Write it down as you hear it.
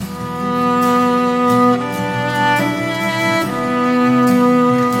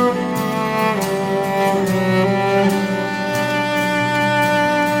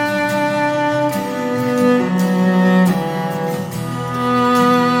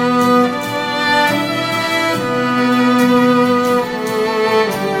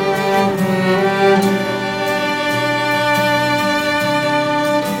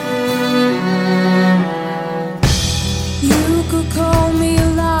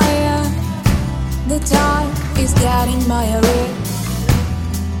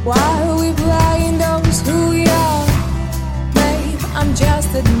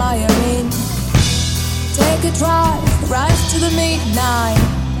drive right to the midnight.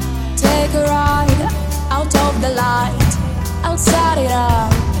 Take a ride out of the light. I'll set it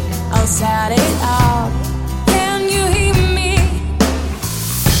up, I'll set it up. Can you hear me?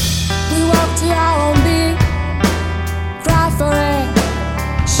 We walk to our own beat. Cry for it,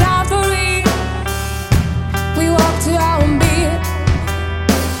 shout for it. We walk to our own beat.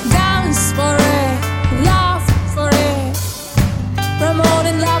 Dance for it, laugh for it.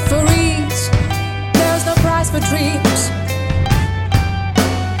 Promoting love for each. There's no price for dreams.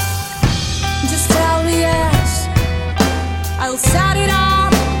 Just tell me yes, I'll set it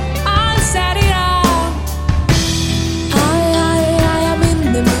up, I'll set it up. I am in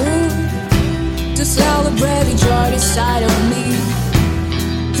the mood to celebrate the joy inside of me.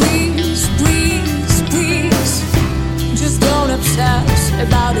 Please, please, please, just don't obsess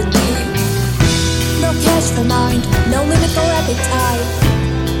about the deed. No cash for mind, no limit for appetite.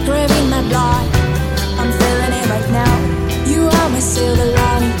 Craving my blood, I'm feeling it right now. You are my silver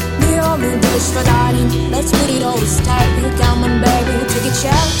lining, the only dish for dining. Let's put it all aside. Come on, baby, take a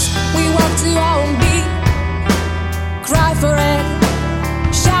chance. We walk to our own beat. Cry for it,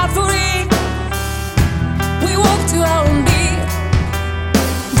 shout for it. We walk to our own beat.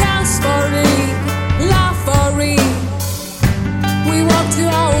 Dance for it, laugh for it. We walk to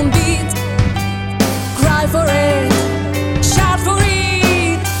our own beat. Cry for it, shout for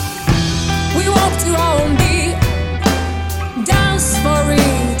it. We walk to our own beat. Dance for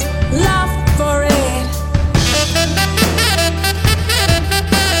it, laugh for it.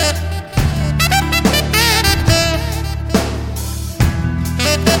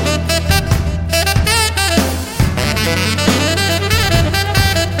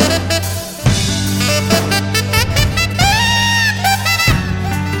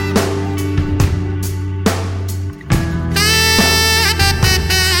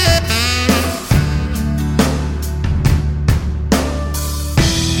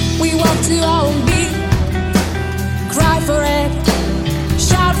 We walk to our own beat. Cry for it,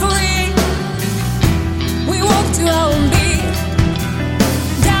 shout for it. We walk to our own beat.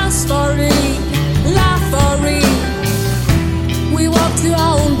 Dance for it.